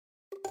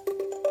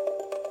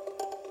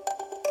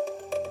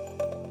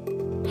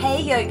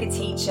Hey yoga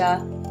teacher,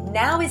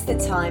 now is the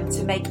time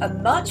to make a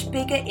much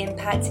bigger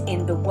impact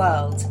in the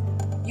world.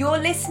 You're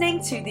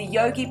listening to The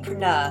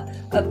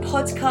Yogipreneur, a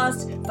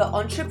podcast for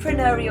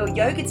entrepreneurial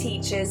yoga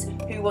teachers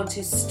who want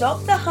to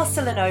stop the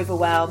hustle and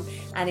overwhelm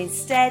and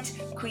instead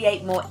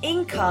create more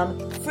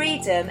income,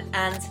 freedom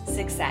and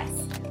success.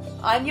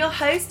 I'm your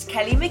host,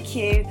 Kelly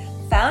McHugh,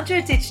 founder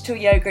of Digital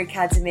Yoga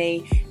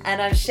Academy,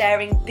 and I'm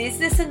sharing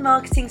business and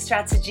marketing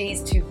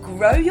strategies to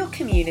grow your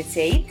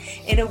community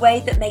in a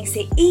way that makes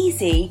it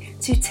easy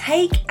to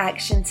take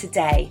action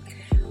today.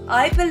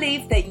 I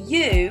believe that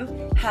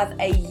you have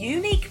a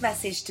unique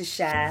message to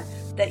share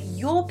that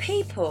your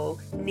people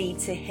need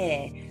to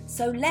hear.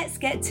 So let's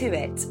get to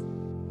it.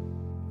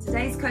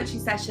 Today's coaching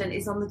session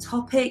is on the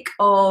topic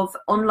of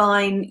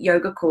online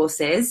yoga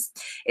courses.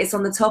 It's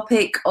on the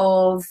topic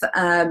of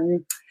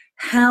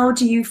how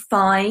do you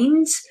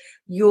find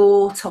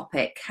your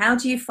topic? How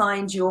do you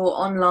find your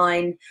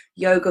online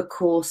yoga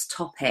course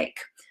topic?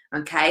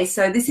 Okay,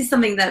 so this is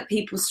something that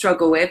people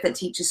struggle with, that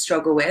teachers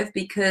struggle with,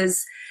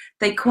 because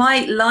they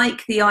quite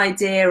like the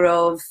idea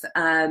of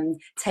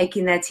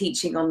taking their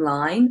teaching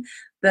online.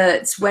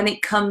 But when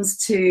it comes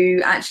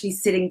to actually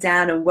sitting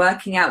down and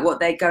working out what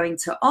they're going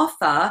to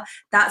offer,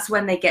 that's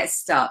when they get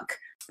stuck.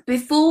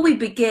 Before we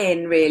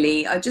begin,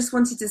 really, I just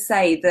wanted to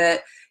say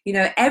that, you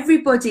know,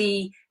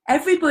 everybody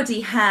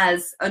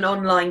has an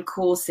online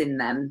course in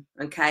them,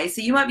 okay?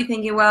 So you might be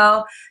thinking,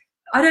 well,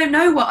 I don't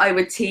know what I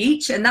would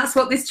teach, and that's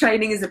what this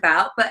training is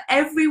about, but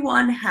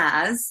everyone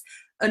has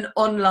an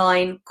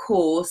online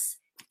course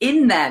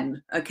in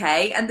them,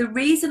 okay? And the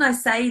reason I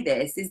say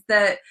this is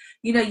that,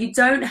 you know, you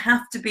don't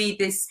have to be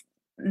this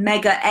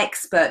mega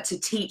expert to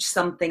teach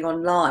something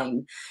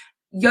online.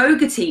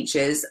 Yoga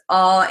teachers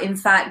are, in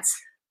fact,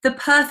 the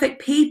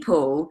perfect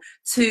people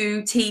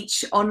to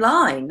teach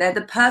online. They're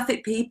the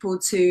perfect people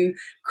to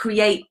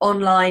create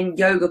online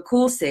yoga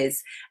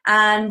courses.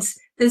 And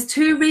there's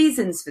two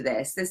reasons for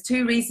this.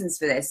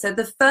 So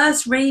the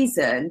first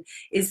reason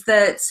is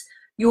that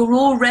you're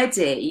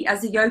already,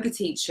 as a yoga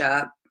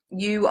teacher,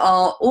 you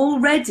are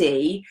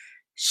already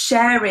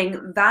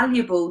sharing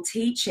valuable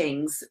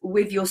teachings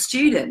with your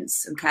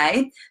students,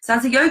 okay? So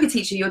as a yoga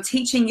teacher, you're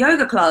teaching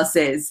yoga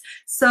classes.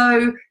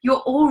 So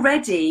you're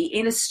already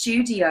in a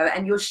studio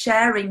and you're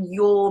sharing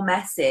your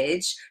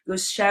message, you're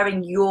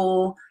sharing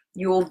your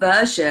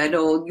version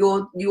or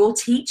your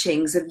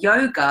teachings of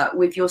yoga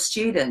with your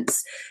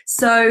students.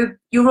 So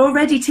you're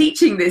already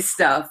teaching this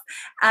stuff,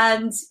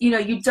 and you know,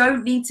 you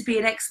don't need to be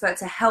an expert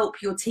to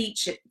help your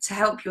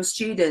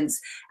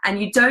students,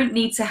 and you don't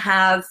need to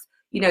have,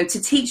 you know,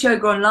 to teach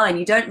yoga online,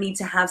 you don't need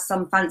to have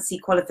some fancy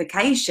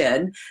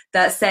qualification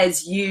that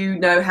says you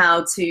know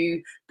how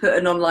to put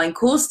an online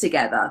course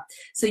together.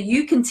 So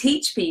you can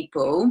teach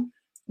people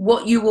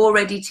what you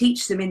already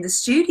teach them in the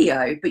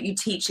studio, but you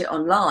teach it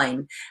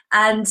online.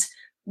 And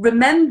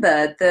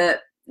remember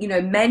that, you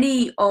know,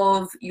 many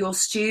of your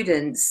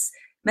students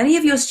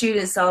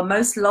are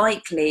most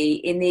likely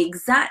in the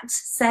exact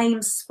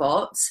same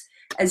spot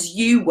as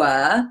you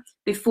were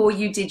before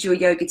you did your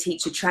yoga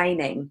teacher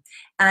training.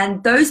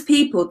 And those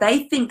people,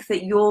 they think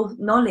that your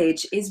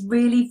knowledge is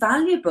really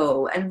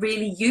valuable and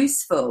really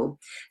useful.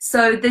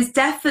 So there's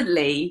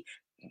definitely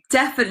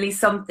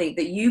something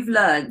that you've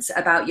learned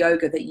about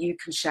yoga that you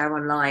can share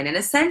online. And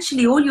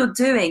essentially all you're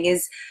doing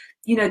is,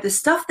 you know, the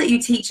stuff that you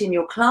teach in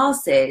your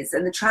classes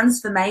and the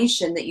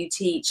transformation that you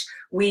teach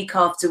week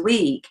after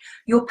week,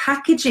 you're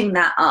packaging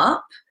that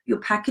up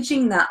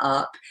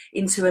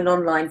into an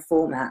online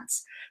format.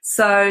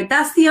 So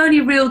that's the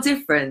only real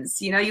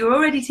difference. You know, you're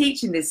already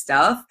teaching this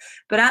stuff,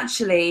 but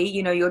actually,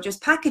 you know, you're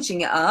just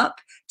packaging it up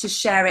to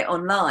share it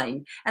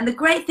online. And the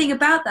great thing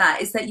about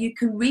that is that you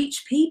can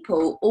reach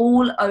people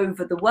all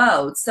over the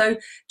world. So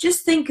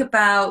just think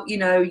about, you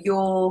know,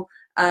 your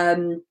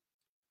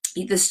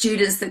the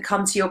students that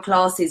come to your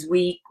classes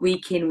week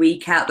in,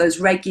 week out, those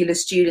regular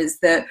students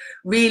that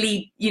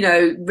really, you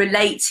know,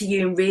 relate to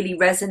you and really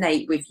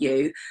resonate with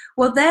you.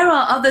 Well, there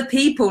are other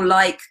people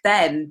like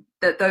them,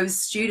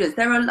 those students,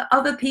 there are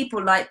other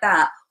people like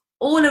that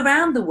all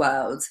around the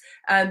world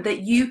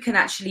that you can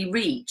actually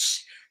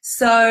reach.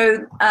 So,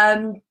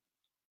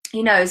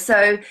 you know,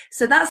 so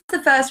that's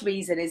the first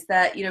reason, is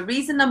that, you know,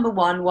 reason number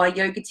one why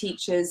yoga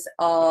teachers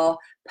are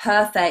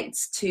perfect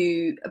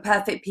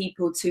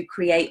people to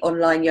create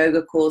online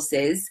yoga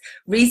courses.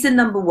 Reason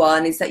number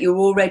one is that you're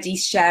already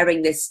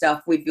sharing this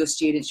stuff with your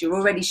students. You're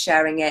already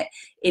sharing it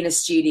in a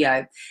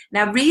studio.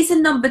 Now,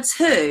 reason number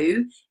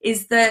two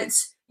is that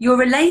you're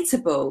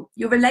relatable.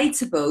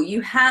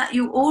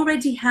 You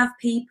already have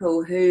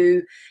people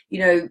who, you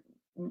know,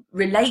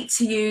 relate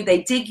to you,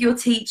 they dig your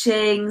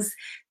teachings,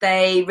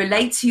 they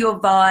relate to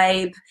your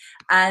vibe,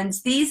 and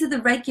these are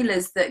the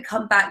regulars that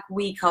come back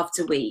week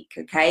after week,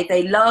 okay?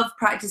 They love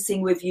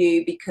practicing with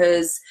you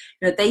because,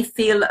 you know, they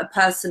feel a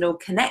personal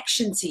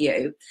connection to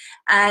you,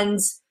 and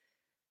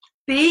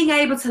being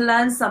able to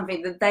learn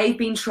something that they've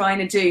been trying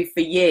to do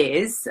for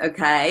years,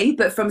 okay,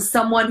 but from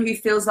someone who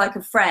feels like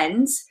a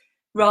friend,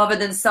 rather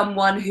than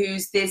someone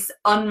who's this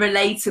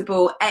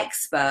unrelatable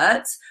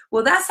expert,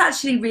 well, that's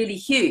actually really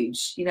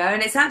huge, you know,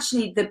 and it's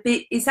actually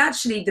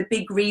the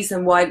big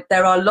reason why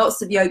there are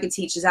lots of yoga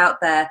teachers out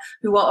there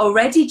who are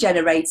already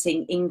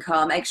generating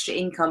income, extra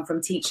income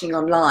from teaching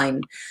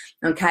online.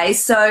 Okay,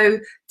 so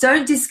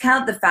don't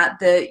discount the fact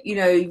that, you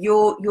know,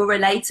 you're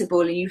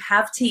relatable and you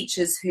have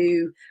teachers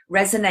who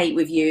resonate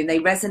with you and they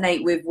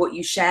resonate with what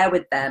you share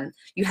with them.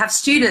 You have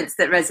students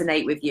that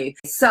resonate with you.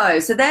 So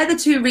they're the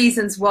two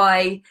reasons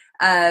why,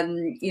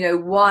 you know,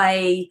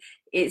 why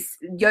it's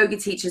yoga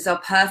teachers are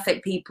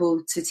perfect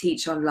people to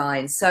teach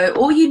online. So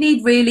all you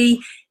need really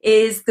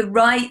is the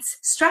right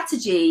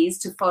strategies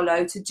to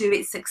follow to do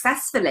it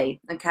successfully.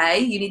 Okay,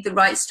 you need the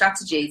right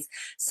strategies.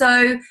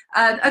 So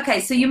okay,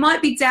 so you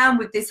might be down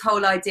with this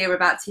whole idea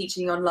about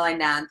teaching online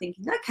now and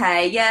thinking,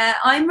 okay, yeah,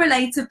 I'm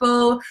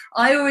relatable,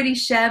 I already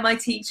share my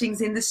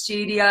teachings in the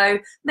studio,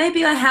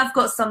 maybe I have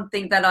got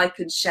something that I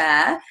could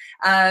share.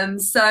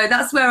 So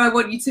that's where I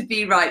want you to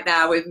be right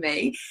now with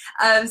me.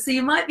 So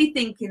you might be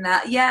thinking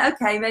that, yeah,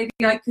 okay, maybe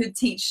I could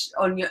teach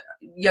on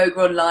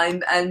yoga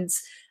online and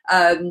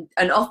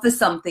offer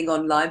something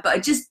online, but I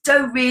just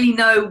don't really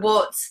know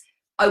what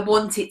I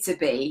want it to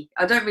be.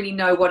 I don't really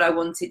know what I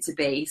want it to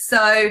be.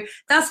 So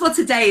that's what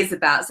today is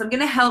about. So I'm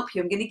going to help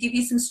you. I'm going to give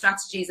you some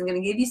strategies. I'm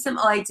going to give you some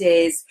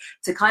ideas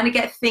to kind of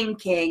get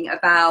thinking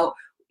about,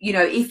 you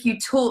know, if you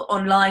taught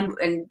online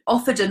and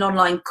offered an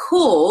online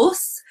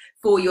course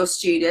for your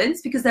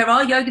students, because there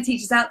are yoga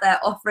teachers out there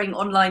offering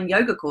online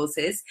yoga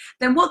courses,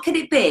 then what could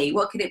it be?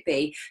 What could it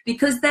be?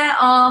 Because there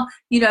are,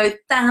 you know,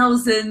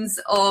 thousands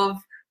of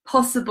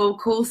possible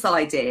course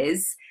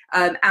ideas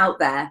out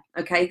there.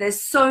 Okay,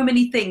 there's so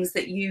many things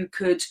that you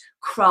could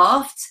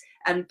craft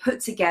and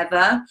put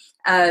together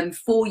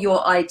for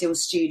your ideal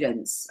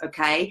students.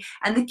 Okay,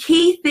 and the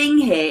key thing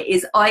here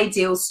is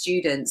ideal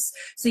students.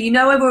 So, you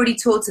know, I've already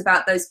talked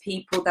about those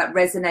people that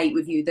resonate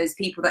with you, those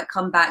people that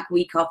come back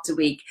week after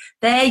week.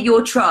 They're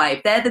your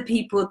tribe. They're the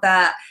people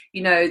that,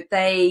 you know,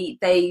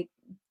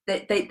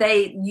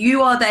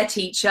 you are their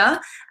teacher,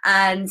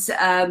 and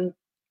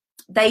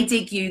they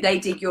dig you, they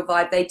dig your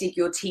vibe, they dig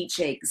your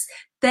teachings.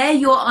 They're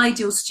your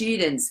ideal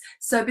students.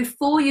 So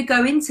before you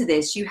go into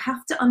this, you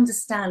have to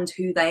understand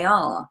who they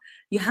are.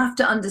 You have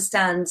to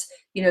understand,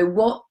 you know,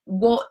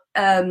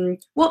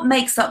 what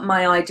makes up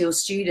my ideal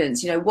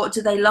students. You know, what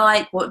do they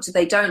like? What do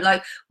they don't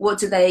like?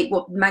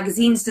 What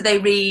magazines do they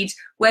read?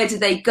 Where do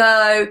they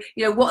go?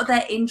 You know, what are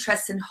their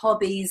interests and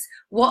hobbies?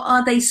 What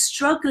are they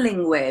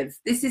struggling with?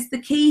 This is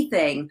the key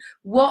thing.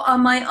 What are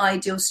my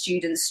ideal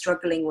students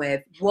struggling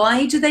with?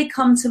 Why do they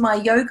come to my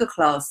yoga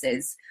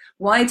classes?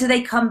 Why do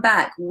they come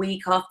back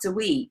week after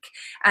week?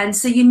 And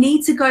so you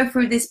need to go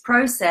through this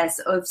process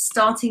of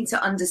starting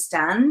to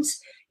understand,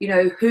 you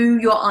know, who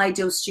your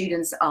ideal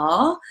students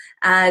are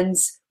and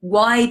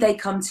why they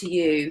come to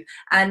you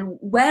and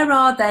where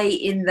are they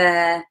in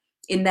their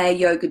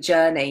yoga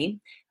journey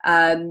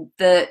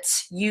that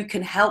you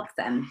can help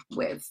them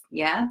with.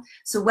 Yeah.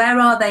 So where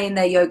are they in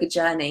their yoga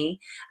journey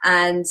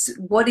and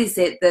what is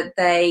it that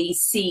they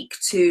seek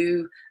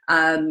to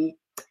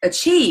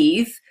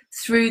achieve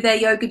through their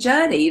yoga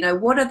journey? You know,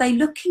 what are they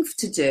looking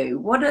to do?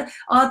 What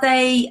are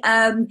they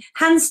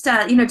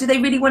handstand? You know, do they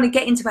really want to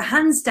get into a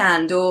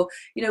handstand, or,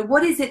 you know,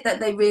 what is it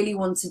that they really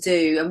want to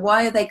do, and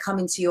why are they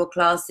coming to your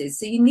classes?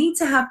 So you need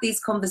to have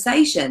these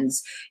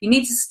conversations. You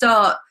need to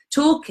start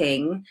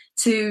talking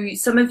to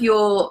some of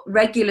your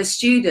regular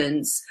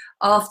students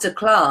after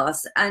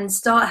class and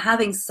start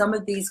having some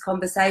of these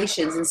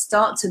conversations and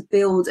start to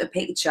build a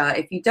picture.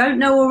 If you don't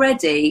know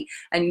already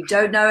and you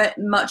don't know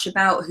much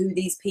about who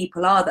these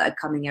people are that are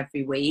coming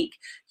every week,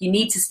 you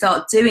need to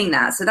start doing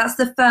that. So that's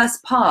the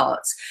first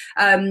part.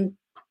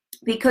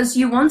 Because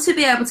you want to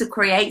be able to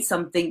create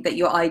something that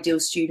your ideal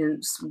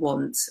students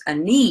want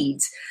and need.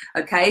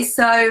 Okay,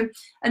 so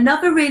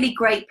another really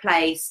great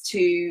place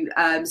to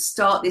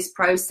start this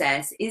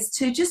process is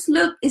to just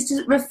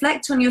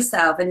reflect on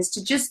yourself, and is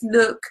to just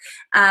look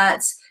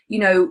at, you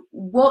know,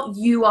 what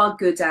you are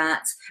good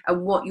at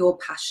and what you're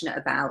passionate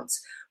about.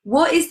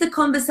 What is the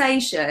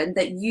conversation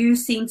that you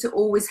seem to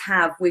always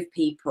have with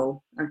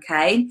people?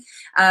 Okay,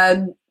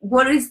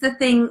 what is the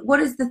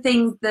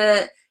thing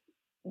that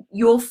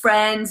your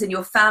friends and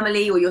your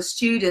family or your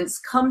students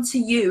come to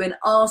you and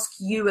ask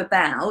you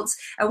about,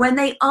 and when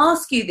they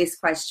ask you this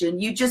question,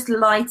 you just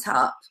light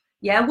up?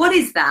 Yeah, what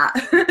is that?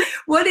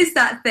 What is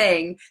that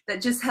thing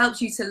that just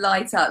helps you to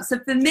light up? So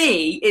for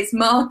me, it's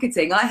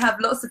marketing. I have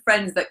lots of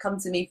friends that come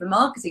to me for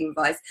marketing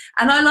advice,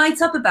 and I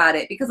light up about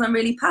it because I'm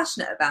really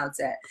passionate about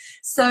it.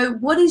 So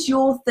what is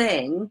your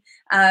thing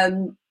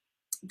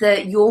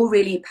that you're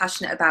really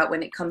passionate about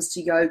when it comes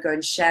to yoga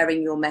and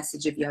sharing your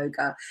message of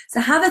yoga?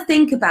 So have a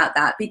think about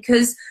that,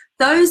 because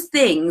those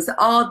things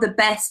are the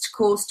best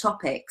course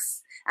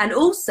topics. And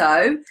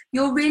also,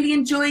 you'll really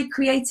enjoy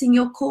creating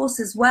your course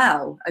as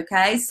well,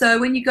 okay? So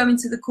when you go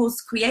into the course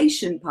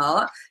creation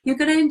part, you're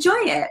going to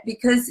enjoy it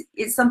because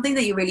it's something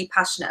that you're really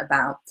passionate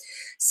about.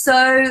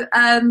 So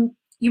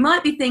you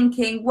might be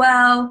thinking,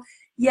 well,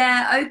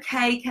 yeah,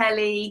 okay,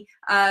 Kelly,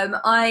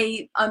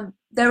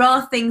 There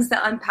are things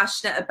that I'm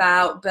passionate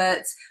about,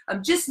 but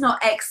I'm just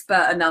not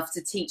expert enough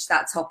to teach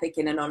that topic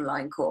in an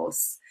online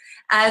course.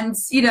 And,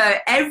 you know,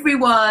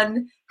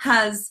 everyone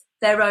has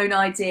their own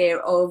idea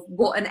of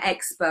what an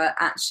expert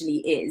actually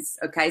is.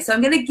 Okay, so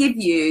I'm going to give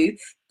you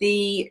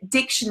the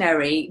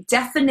dictionary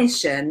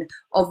definition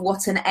of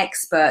what an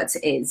expert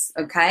is.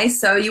 Okay,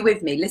 so are you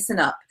with me? Listen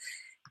up.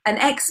 An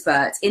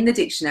expert in the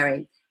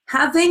dictionary: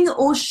 having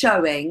or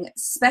showing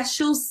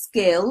special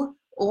skill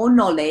or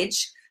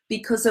knowledge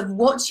because of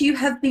what you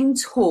have been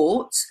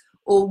taught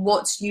or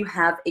what you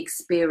have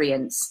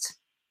experienced.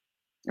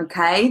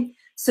 Okay,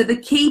 so the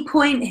key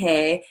point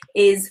here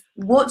is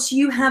what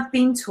you have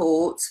been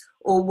taught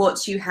or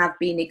what you have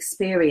been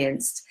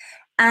experienced.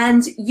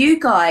 And you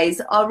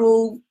guys are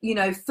all, you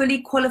know,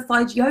 fully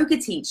qualified yoga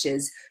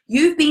teachers.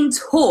 You've been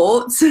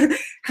taught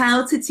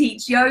how to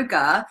teach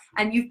yoga,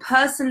 and you've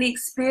personally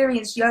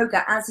experienced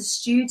yoga as a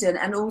student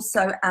and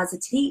also as a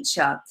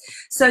teacher.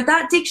 So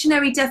that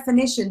dictionary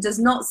definition does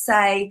not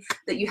say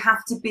that you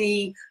have to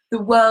be the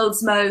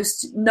world's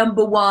most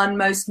 #1,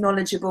 most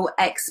knowledgeable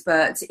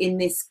expert in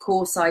this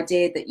course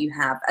idea that you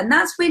have. And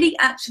that's really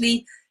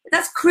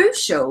that's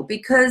crucial,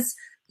 because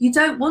you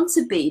don't want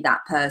to be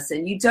that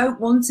person. You don't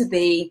want to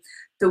be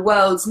the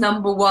world's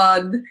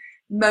 #1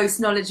 most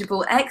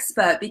knowledgeable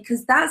expert,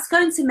 because that's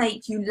going to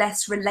make you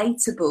less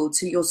relatable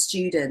to your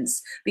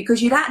students,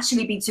 because you'd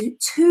actually be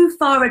too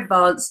far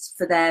advanced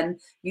for them.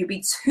 You'd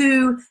be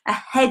too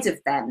ahead of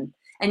them,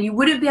 and you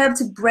wouldn't be able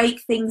to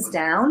break things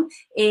down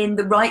in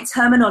the right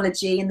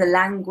terminology, in the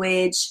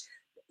language.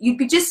 You'd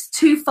be just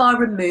too far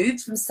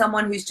removed from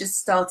someone who's just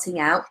starting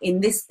out in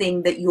this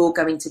thing that you're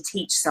going to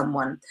teach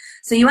someone.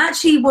 So you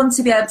actually want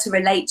to be able to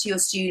relate to your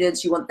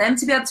students. You want them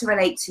to be able to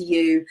relate to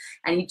you,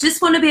 and you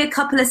just want to be a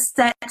couple of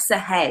steps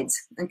ahead.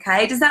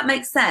 Okay, does that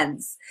make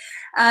sense?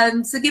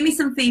 So give me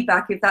some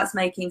feedback if that's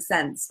making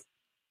sense.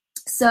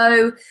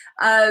 So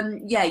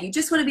yeah, you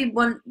just want to be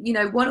one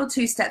or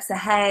two steps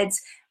ahead.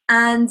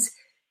 And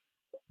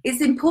it's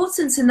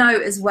important to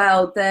note as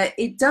well that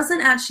it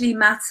doesn't actually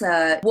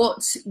matter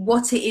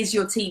what it is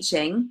you're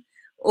teaching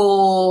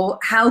or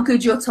how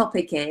good your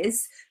topic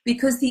is,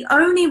 because the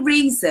only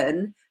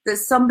reason that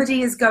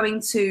somebody is going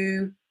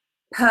to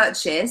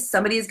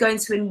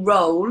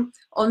enroll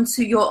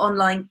onto your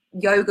online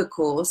yoga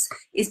course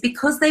is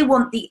because they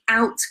want the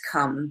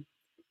outcome.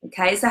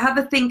 Okay, so have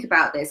a think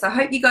about this. I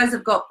hope you guys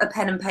have got a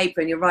pen and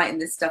paper and you're writing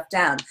this stuff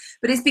down.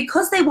 But it's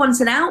because they want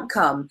an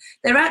outcome.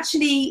 They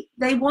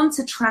want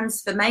a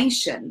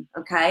transformation,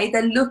 okay?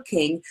 They're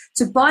looking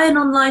to buy an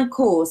online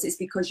course. It's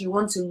because you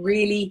want to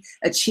really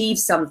achieve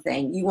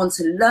something. You want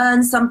to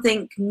learn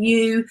something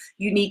new.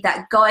 You need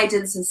that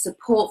guidance and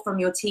support from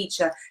your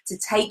teacher to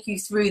take you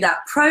through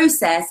that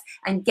process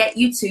and get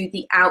you to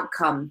the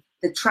outcome,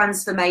 the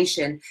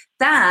transformation.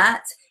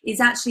 That is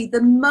actually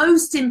the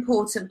most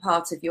important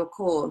part of your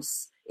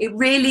course. It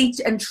really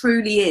and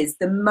truly is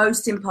the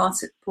most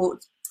important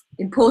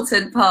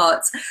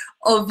part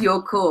of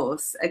your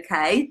course,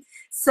 okay?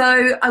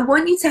 So I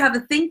want you to have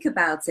a think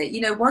about it.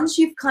 You know, once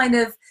you've kind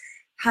of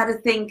had a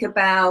think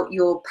about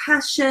your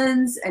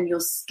passions and your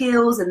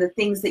skills and the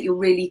things that you're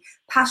really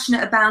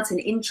passionate about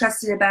and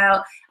interested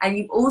about, and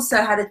you've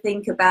also had a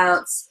think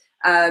about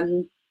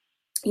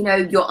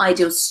your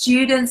ideal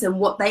students and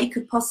what they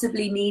could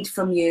possibly need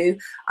from you,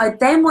 I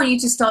then want you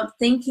to start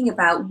thinking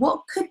about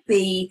what could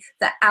be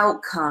the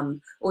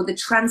outcome or the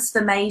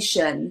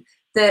transformation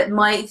that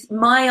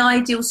my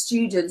ideal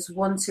students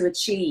want to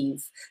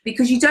achieve.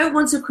 Because you don't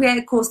want to create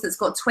a course that's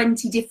got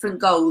 20 different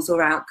goals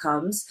or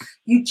outcomes.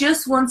 You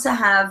just want to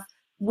have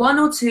one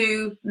or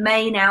two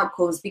main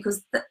outcomes,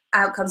 because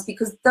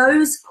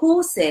those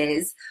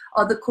courses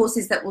are the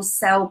courses that will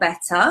sell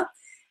better.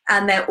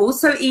 And they're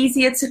also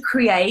easier to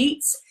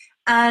create,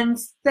 and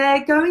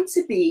they're going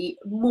to be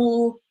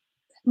more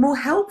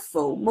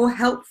helpful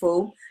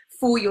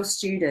for your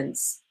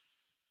students.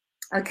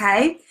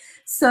 Okay,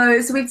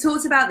 so we've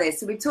talked about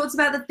this. So we've talked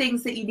about the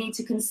things that you need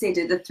to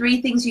consider, the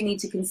 3 things you need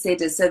to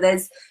consider. So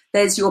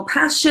there's your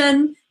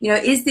passion. You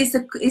know, is this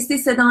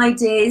an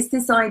idea? Is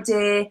this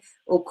idea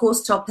or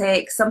course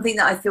topic something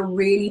that I feel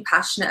really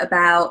passionate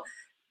about,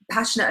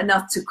 passionate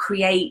enough to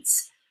create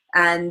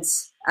and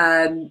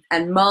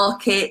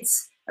market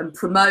and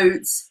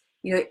promote?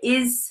 You know,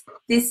 is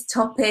this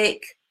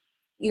topic,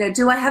 you know,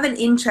 do I have an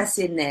interest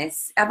in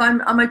this?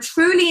 Am I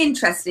truly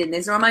interested in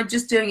this, or am I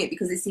just doing it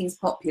because it seems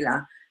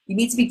popular? You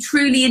need to be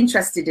truly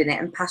interested in it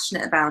and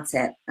passionate about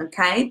it,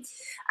 okay?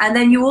 And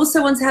then you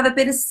also want to have a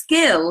bit of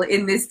skill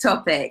in this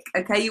topic,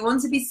 okay? You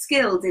want to be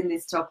skilled in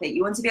this topic.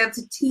 You want to be able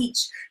to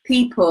teach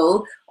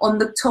people on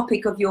the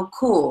topic of your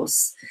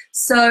course.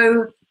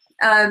 So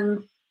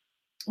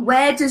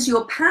where does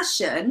your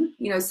passion,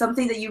 you know,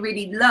 something that you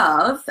really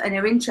love and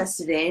are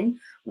interested in,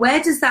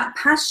 where does that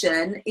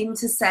passion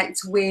intersect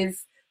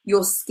with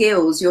your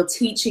skills, your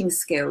teaching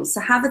skills?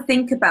 So have a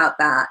think about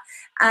that.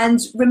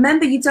 And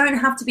remember, you don't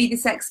have to be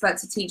this expert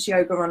to teach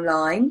yoga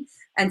online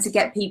and to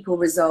get people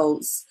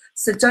results.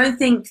 So don't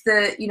think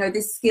that, you know,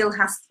 this skill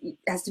has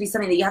to be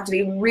something that you have to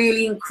be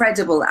really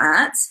incredible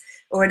at.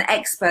 or an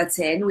expert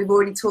in. We've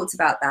already talked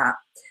about that.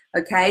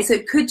 Okay, so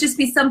it could just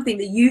be something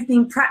that you've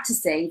been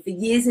practicing for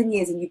years and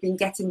years and you've been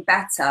getting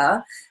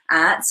better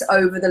at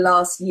over the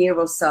last year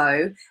or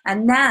so.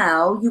 And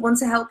now you want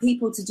to help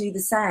people to do the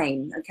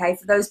same, okay,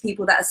 for those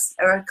people that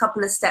are a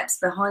couple of steps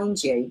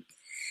behind you.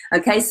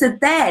 Okay, so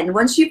then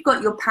once you've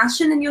got your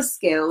passion and your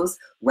skills,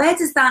 where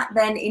does that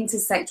then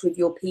intersect with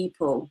your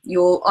people,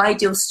 your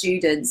ideal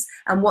students,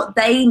 and what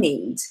they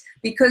need?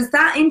 Because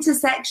that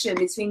intersection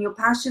between your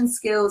passion,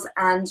 skills,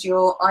 and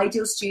your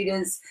ideal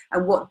students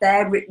and what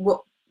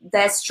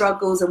their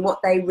struggles and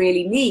what they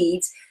really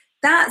need,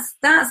 that's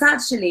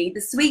actually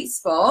the sweet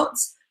spot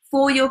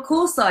for your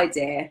course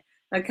idea.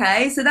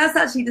 Okay, so that's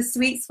actually the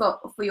sweet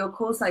spot for your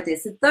course idea.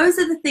 So those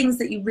are the things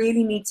that you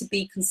really need to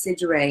be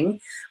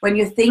considering when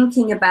you're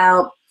thinking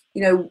about,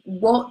 you know,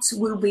 what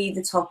will be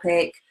the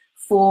topic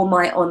for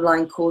my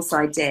online course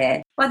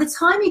idea. By the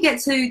time you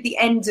get to the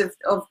end of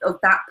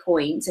that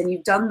point and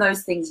you've done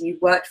those things and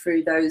you've worked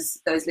through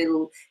those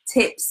little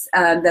tips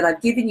that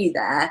I've given you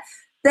there,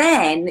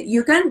 then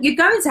you're going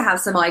to have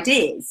some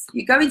ideas.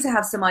 You're going to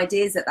have some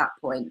ideas at that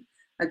point.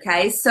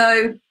 Okay,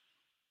 so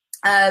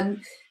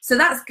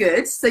that's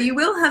good. So you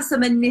will have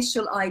some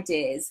initial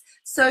ideas.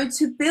 So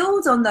to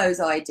build on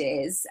those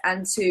ideas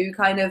and to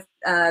kind of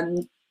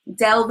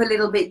delve a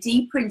little bit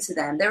deeper into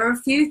them, there are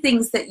a few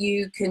things that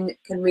you can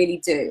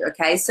really do.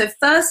 Okay, so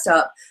first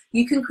up,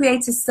 you can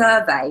create a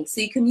survey.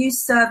 So you can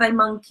use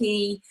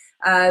SurveyMonkey.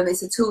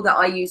 It's a tool that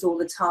I use all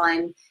the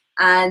time.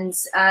 And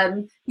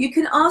you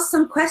can ask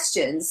some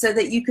questions so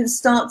that you can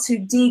start to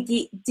dig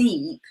it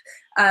deep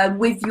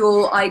with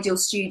your ideal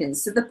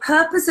students. So the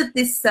purpose of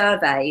this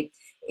survey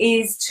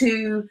is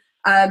to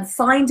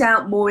find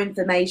out more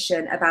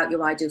information about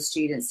your ideal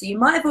students. So you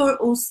might have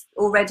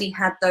already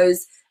had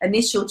those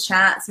initial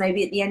chats,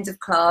 maybe at the end of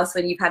class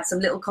when you've had some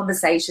little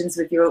conversations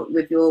with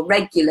your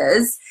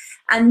regulars.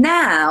 And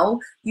now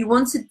you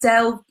want to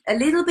delve a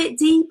little bit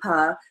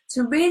deeper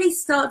to really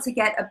start to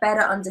get a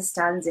better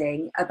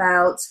understanding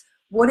about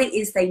what it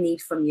is they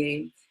need from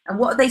you and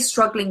what are they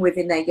struggling with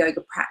in their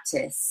yoga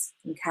practice.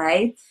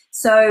 Okay,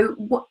 so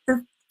what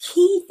the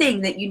key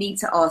thing that you need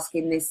to ask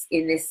in this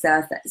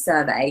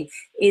survey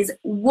is,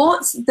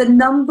 what's the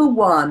number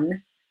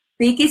one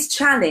biggest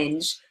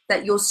challenge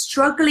that you're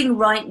struggling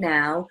right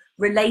now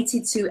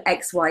related to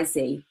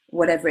XYZ,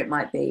 whatever it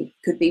might be.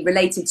 Could be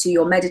related to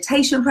your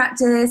meditation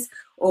practice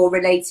or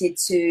related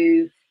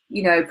to,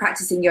 you know,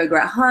 practicing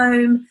yoga at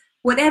home,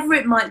 whatever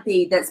it might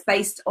be that's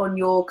based on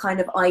your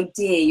kind of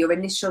idea, your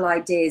initial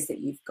ideas that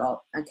you've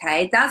got,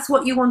 okay? That's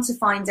what you want to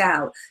find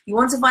out. You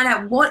want to find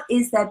out what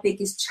is their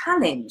biggest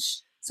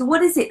challenge. So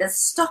what is it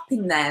that's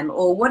stopping them,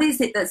 or what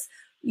is it that's,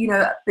 you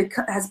know,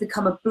 has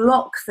become a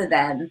block for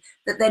them,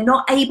 that they're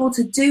not able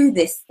to do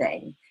this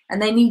thing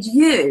and they need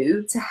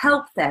you to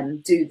help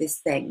them do this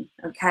thing,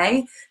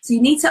 okay? So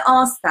you need to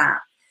ask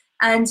that.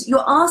 And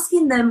you're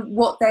asking them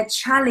what their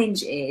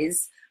challenge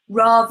is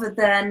rather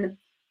than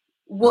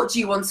what do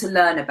you want to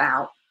learn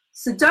about.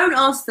 So don't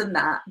ask them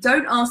that.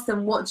 Don't ask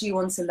them what do you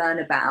want to learn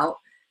about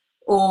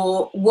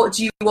or what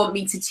do you want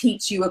me to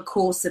teach you a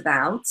course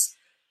about.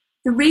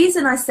 The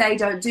reason I say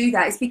don't do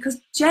that is because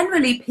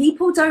generally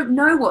people don't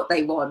know what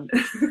they want.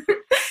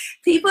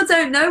 People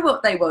don't know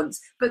what they want,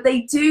 but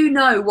they do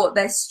know what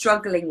they're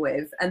struggling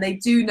with and they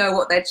do know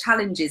what their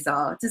challenges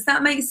are. Does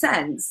that make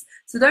sense?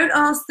 So don't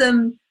ask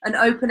them an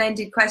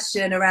open-ended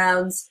question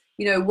around,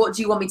 you know, what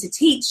do you want me to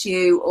teach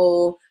you,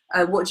 or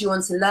what do you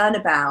want to learn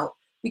about?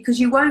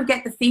 Because you won't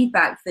get the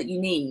feedback that you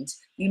need.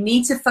 You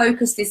need to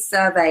focus this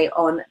survey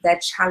on their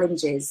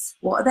challenges.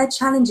 What are their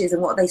challenges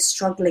and what are they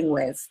struggling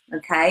with,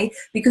 okay?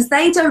 Because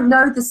they don't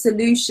know the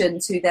solution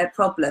to their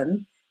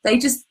problem. They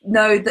just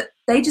know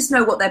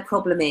what their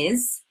problem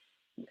is,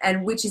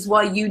 and which is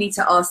why you need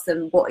to ask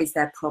them what is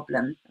their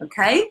problem,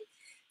 okay?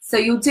 So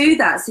you'll do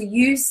that. So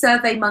use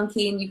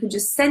SurveyMonkey, and you can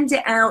just send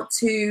it out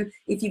to,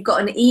 if you've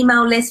got an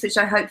email list, which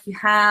I hope you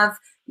have,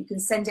 you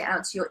can send it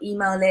out to your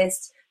email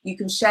list. You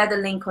can share the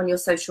link on your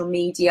social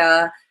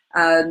media,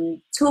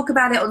 talk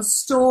about it on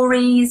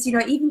stories, you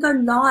know, even go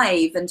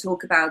live and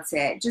talk about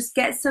it. Just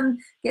get some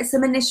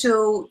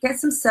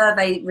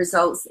survey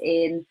results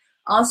in.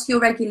 Ask your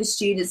regular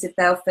students if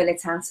they'll fill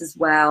it out as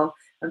well,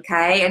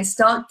 okay? And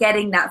start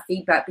getting that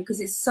feedback,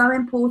 because it's so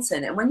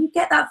important. And when you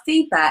get that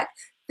feedback,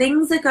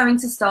 things are going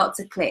to start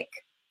to click.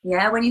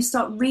 Yeah, when you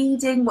start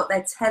reading what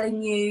they're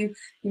telling you,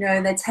 you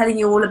know, they're telling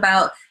you all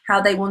about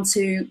how they want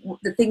to,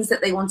 the things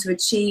that they want to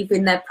achieve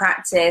in their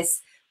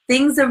practice,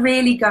 things are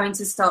really going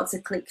to start to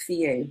click for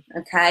you,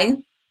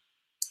 okay?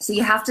 So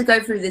you have to go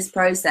through this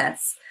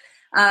process.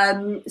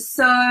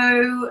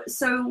 So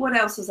what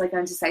else was I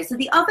going to say? So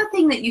the other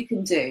thing that you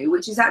can do,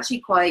 which is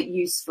actually quite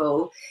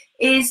useful,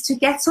 is to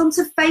get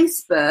onto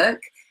Facebook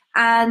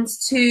and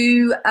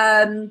to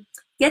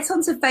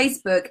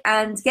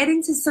get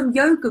into some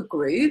yoga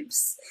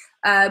groups,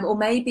 or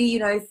maybe, you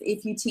know,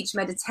 if you teach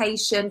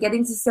meditation, get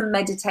into some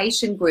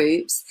meditation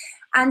groups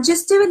and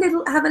just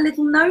have a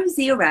little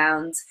nosy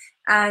around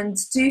and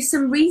do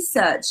some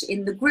research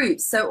in the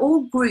groups. So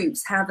all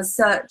groups have a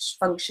search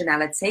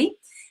functionality,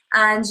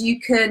 and you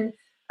can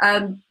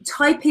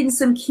type in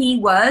some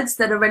keywords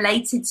that are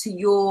related to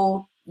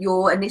your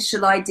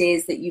initial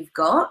ideas that you've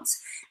got,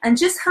 and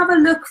just have a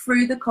look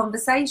through the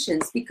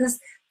conversations, because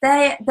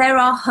there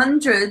are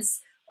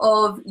hundreds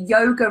of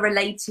yoga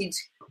related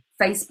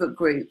Facebook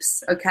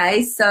groups.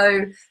 Okay,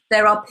 so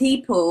there are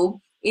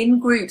people in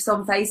groups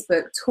on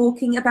Facebook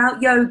talking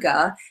about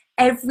yoga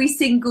every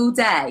single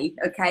day.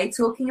 Okay,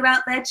 talking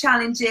about their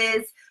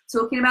challenges,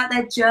 talking about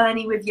their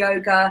journey with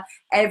yoga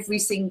every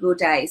single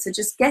day. So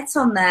just get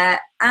on there,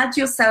 add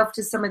yourself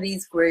to some of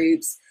these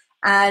groups,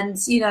 and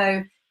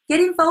get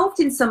involved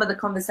in some of the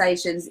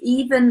conversations.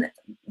 Even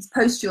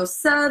post your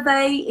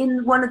survey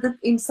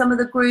in some of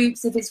the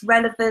groups if it's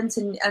relevant,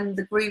 and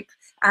the group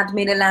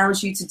admin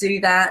allows you to do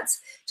that.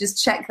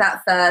 Just check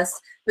that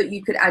first. But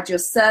you could add your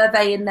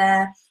survey in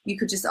there. You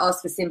could just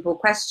ask a simple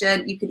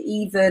question. You could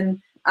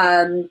even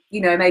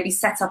maybe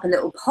set up a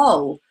little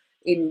poll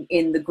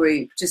in the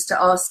group just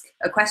to ask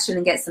a question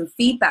and get some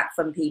feedback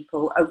from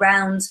people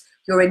around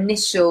your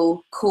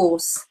initial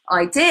course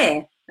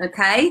idea.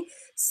 Okay,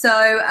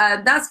 so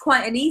that's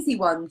quite an easy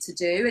one to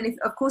do. And if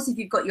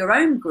you've got your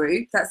own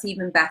group, that's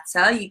even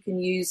better. You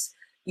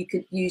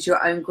could use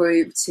your own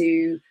group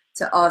to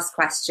ask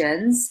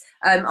questions.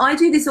 I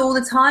do this all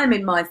the time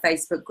in my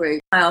Facebook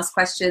group. I ask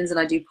questions and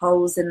I do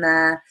polls in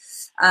there.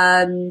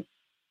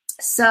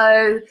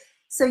 So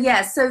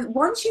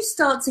once you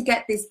start to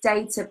get this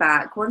data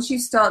back, once you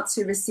start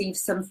to receive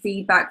some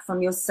feedback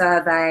from your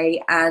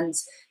survey and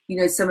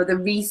some of the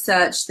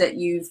research that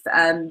you've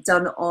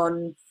done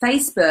on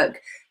Facebook,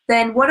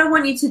 then what I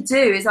want you to do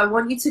is I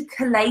want you to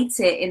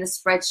collate it in a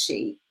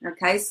spreadsheet.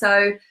 Okay,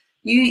 so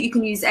you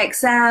can use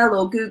Excel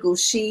or Google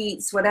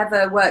Sheets,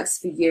 whatever works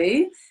for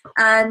you,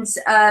 and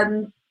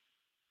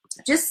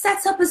just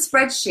set up a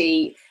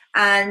spreadsheet.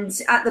 And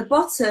at the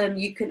bottom,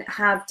 you can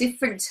have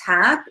different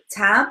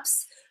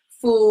tabs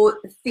for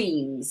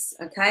themes.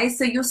 Okay,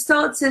 so you'll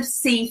start to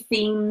see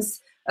themes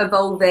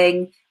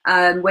evolving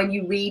when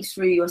you read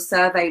through your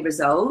survey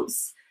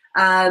results.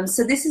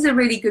 So this is a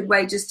really good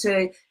way just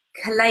to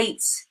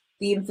collate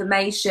the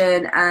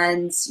information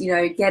and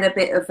get a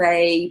bit of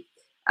a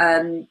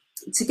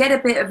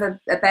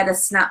better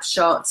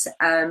snapshot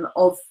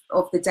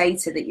of the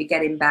data that you're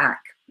getting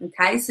back.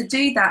 Okay, so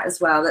do that as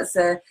well.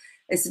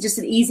 It's just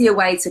an easier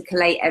way to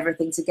collate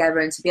everything together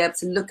and to be able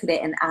to look at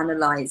it and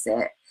analyze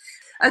it.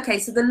 Okay,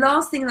 so the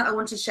last thing that I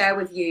want to share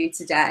with you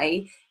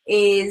today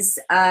is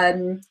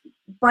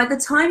by the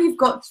time you've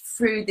got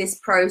through this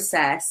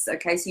process,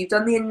 okay, so you've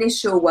done the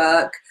initial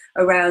work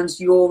around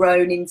your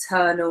own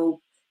internal,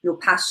 your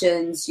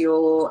passions,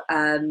 your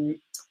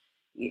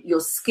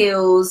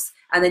skills,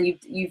 and then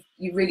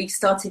you really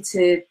started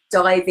to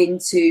dive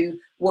into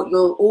what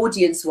your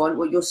audience want,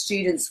 what your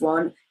students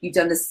want. You've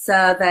done a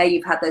survey,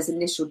 you've had those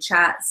initial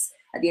chats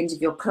at the end of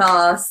your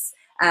class,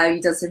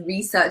 you've done some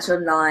research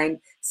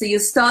online. So you'll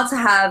start to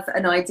have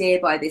an idea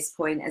by this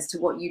point as to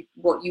what you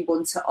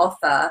want to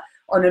offer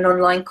on an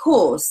online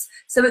course.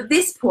 So at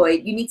this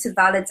point, you need to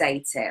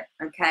validate it,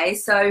 okay?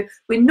 So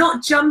we're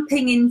not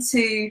jumping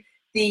into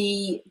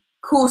the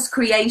course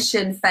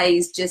creation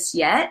phase just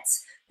yet,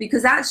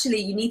 because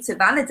actually you need to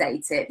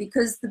validate it,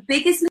 because the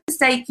biggest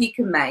mistake you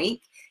can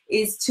make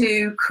is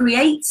to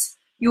create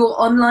your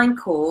online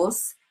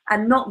course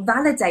and not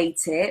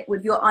validate it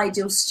with your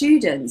ideal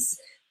students,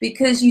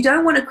 because you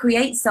don't want to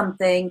create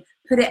something,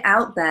 put it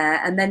out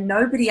there, and then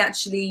nobody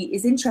actually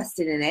is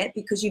interested in it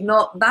because you've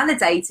not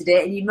validated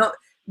it and you've not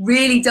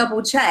really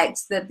double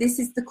checked that this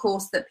is the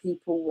course that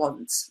people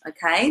want.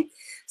 Okay,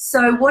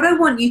 so what I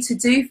want you to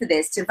do for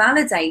this, to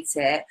validate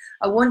it,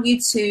 I want you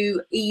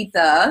to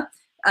either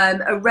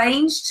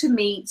arrange to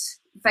meet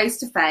face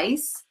to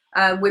face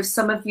with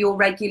some of your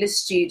regular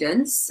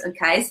students.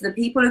 Okay, so the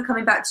people who are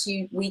coming back to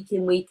you week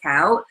in, week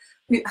out,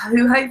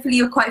 who hopefully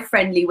you're quite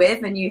friendly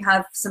with and you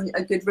have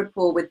a good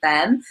rapport with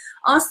them.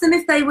 Ask them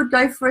if they would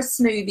go for a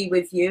smoothie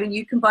with you, and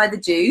you can buy the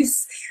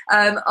juice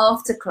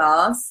after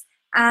class,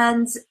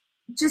 and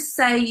just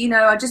say,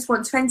 I just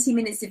want 20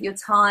 minutes of your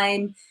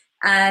time,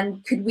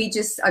 and I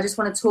just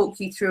want to talk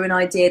you through an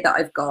idea that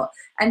I've got,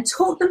 and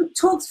talk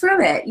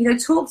through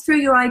it, talk through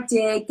your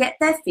idea, get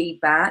their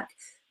feedback.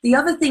 The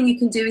other thing you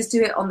can do is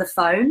do it on the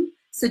phone.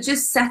 So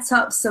just set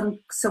up some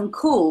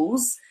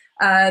calls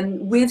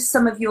with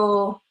some of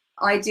your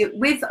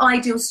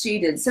ideal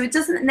students. So it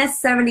doesn't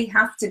necessarily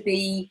have to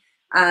be,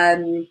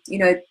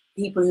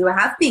 people who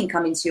have been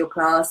coming to your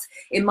class.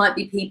 It might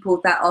be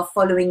people that are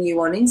following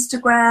you on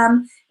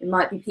Instagram. It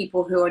might be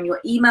people who are on your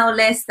email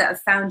list that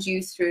have found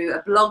you through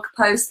a blog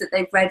post that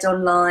they've read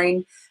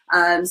online.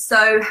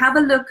 So have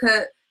a look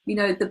at,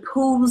 the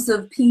pools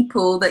of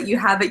people that you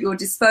have at your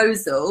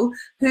disposal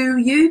who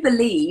you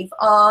believe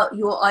are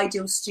your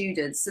ideal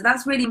students. So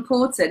that's really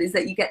important, is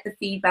that you get the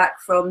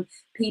feedback from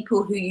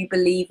people who you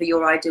believe are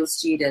your ideal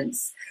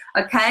students.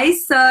 Okay,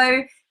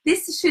 so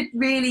this should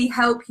really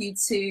help you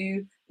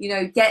to,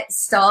 get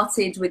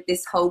started with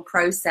this whole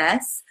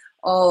process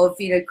of,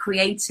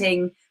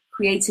 creating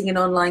an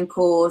online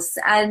course.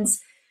 And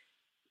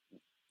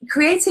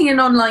creating an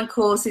online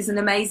course is an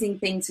amazing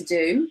thing to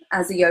do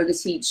as a yoga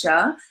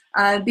teacher,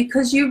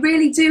 because you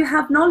really do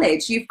have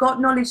knowledge. You've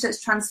got knowledge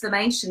that's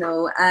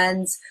transformational,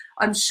 and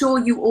I'm sure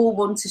you all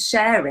want to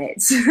share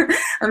it.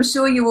 I'm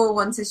sure you all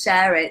want to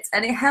share it,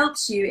 and it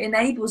helps you,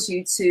 enables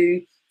you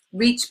to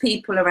reach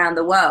people around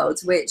the world,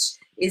 which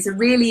is a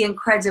really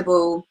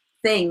incredible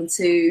thing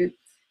to,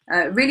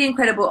 really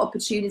incredible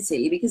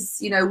opportunity,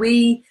 because, you know,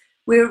 we're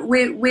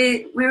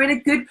in a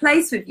good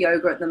place with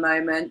yoga at the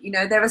moment. You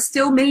know, there are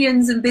still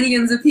millions and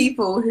billions of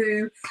people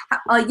who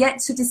are yet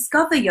to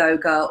discover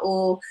yoga,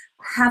 or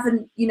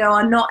haven't, you know,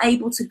 are not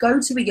able to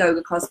go to a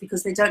yoga class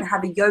because they don't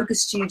have a yoga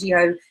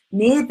studio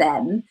near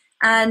them.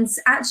 And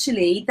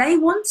actually they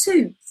want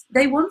to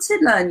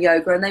learn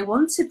yoga, and they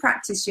want to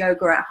practice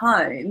yoga at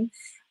home.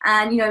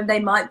 And, you know, they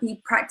might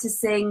be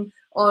practicing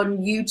on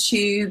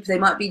YouTube, they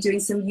might be doing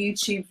some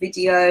YouTube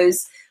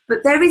videos,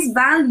 but there is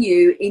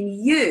value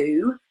in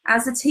you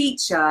as a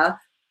teacher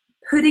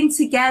putting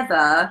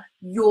together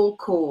your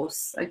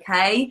course,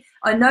 okay?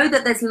 I know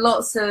that there's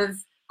lots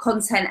of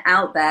content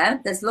out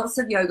there, there's lots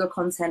of yoga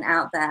content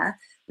out there,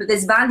 but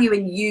there's value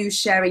in you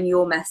sharing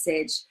your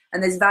message,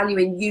 and there's value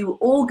in you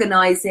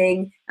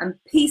organizing and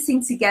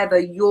piecing together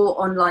your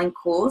online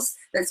course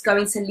that's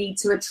going to lead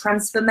to a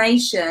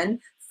transformation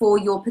for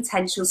your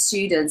potential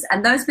students.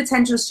 And those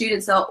potential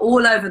students are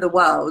all over the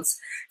world.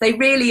 They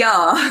really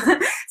are.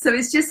 So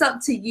it's just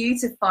up to you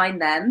to find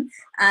them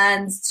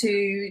and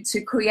to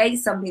create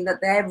something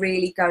that they're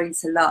really going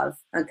to love,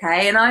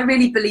 okay? And I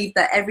really believe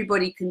that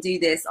everybody can do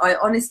this. I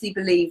honestly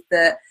believe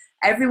that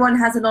everyone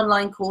has an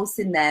online course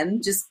in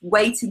them just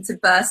waiting to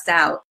burst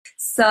out.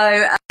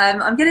 So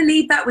I'm going to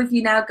leave that with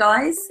you now,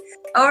 guys.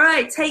 All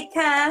right, take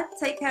care.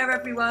 Take care,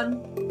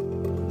 everyone.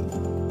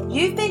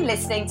 You've been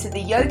listening to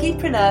the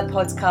Yogipreneur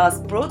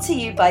podcast, brought to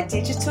you by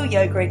Digital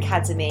Yoga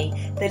Academy,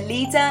 the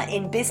leader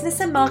in business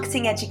and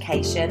marketing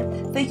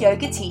education for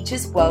yoga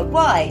teachers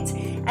worldwide.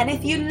 And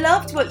if you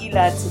loved what you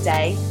learned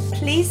today,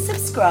 please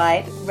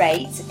subscribe,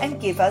 rate, and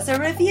give us a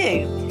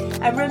review.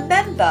 And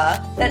remember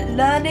that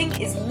learning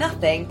is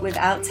nothing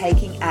without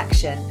taking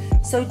action.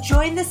 So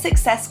join the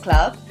Success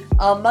Club,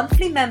 our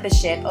monthly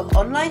membership of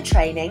online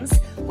trainings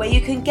where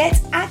you can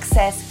get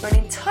access for an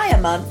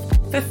entire month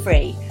for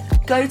free.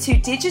 Go to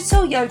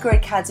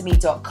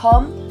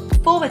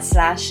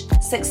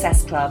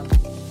digitalyogaacademy.com/success club.